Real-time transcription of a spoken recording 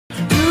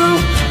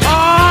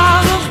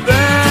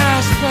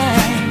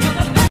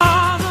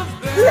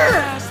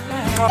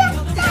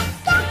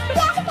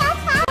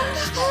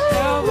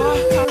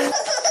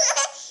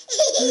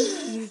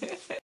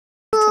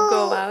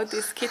out.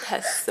 This kit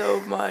has so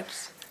much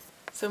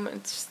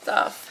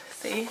stuff.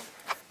 See,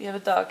 we have a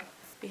dog.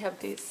 We have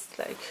this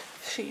like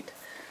sheet.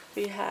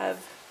 We have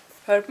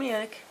her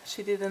milk.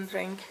 She didn't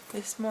drink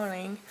this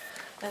morning,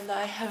 and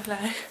I have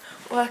like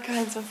all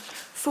kinds of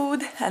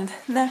food and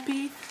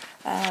nappy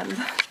and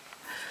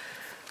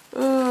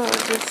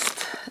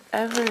just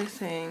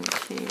everything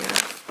here.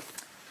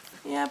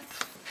 Yep.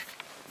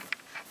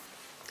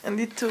 And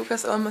it took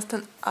us almost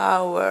an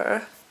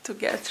hour to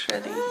get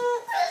ready.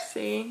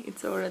 See,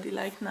 it's already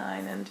like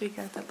 9 and we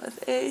got up at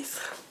 8.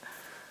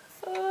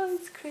 Oh,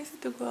 it's crazy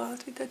to go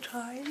out with a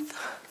child.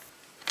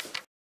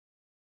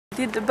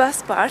 Did the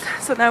bus part,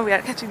 so now we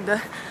are catching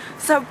the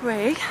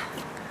subway.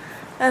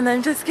 And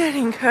I'm just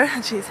carrying her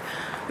and she's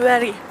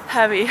very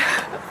heavy.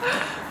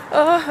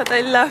 Oh, but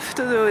I love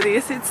to do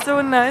this. It's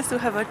so nice to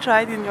have a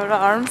child in your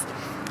arms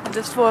and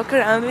just walk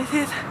around with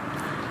it.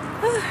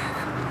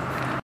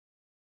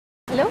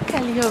 Hello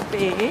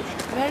Calliope,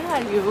 where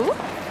are you?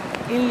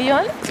 In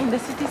Lyon? In the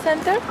city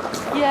center?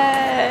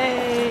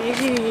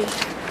 Yay!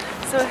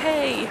 So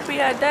hey, we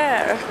are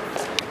there.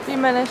 We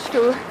managed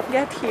to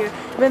get here,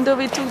 even though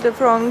we took the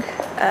wrong,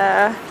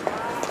 what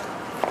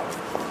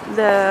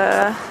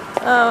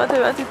I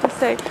wanted to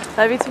say,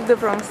 we took the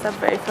wrong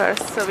subway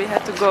first, so we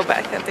had to go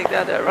back and take the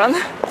other one.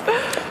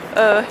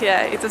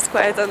 Yeah, it was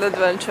quite an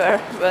adventure,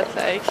 but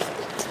like,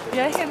 we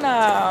are here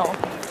now.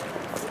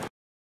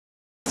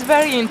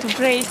 Very into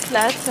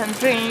bracelets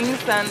and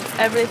rings and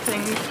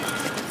everything,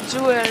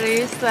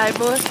 jewelry, so I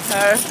bought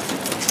her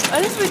a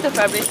little bit of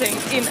everything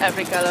in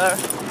every color.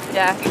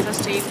 Yeah, it was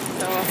cheap,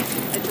 so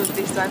I took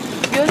this one.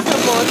 We also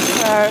bought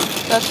her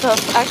lots of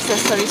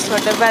accessories for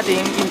the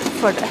wedding,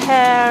 for the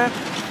hair,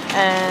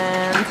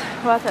 and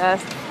what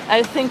else?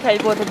 I think I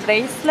bought a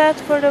bracelet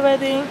for the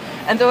wedding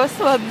and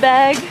also a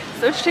bag,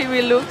 so she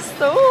will look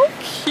so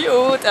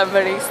cute. I'm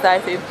very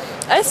excited.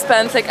 I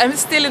spent, like, I'm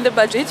still in the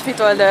budget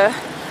with all the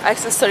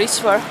accessories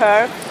for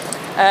her.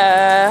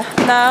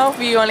 Now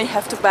we only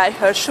have to buy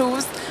her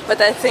shoes,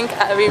 but I think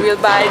we will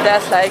buy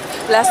that like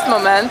last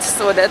moment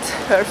so that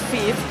her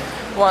feet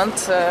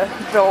won't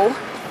grow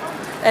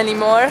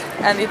anymore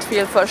and it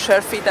will for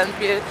sure fit and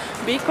will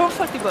be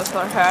comfortable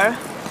for her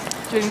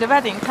during the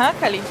wedding, huh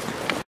Kelly?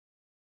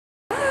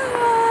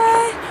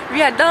 Bye!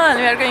 We are done,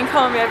 we are going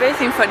home, we are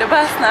waiting for the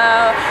bus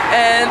now,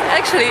 and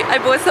actually I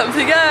bought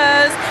something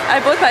else. I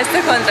bought my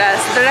second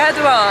dress, the red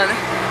one.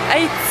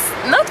 It's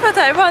not what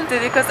I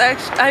wanted, because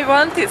I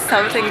wanted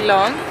something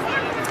long,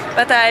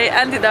 but I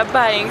ended up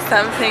buying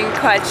something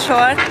quite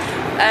short,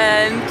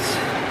 and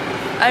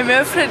I'm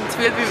afraid it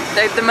will be,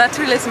 like, the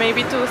material is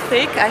maybe too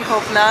thick. I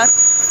hope not.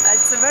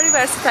 It's a very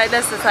versatile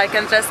dress that I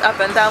can dress up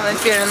and down and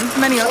wear on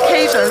many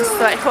occasions,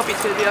 so I hope it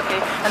will be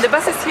okay. And the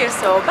bus is here,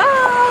 so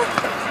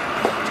bye!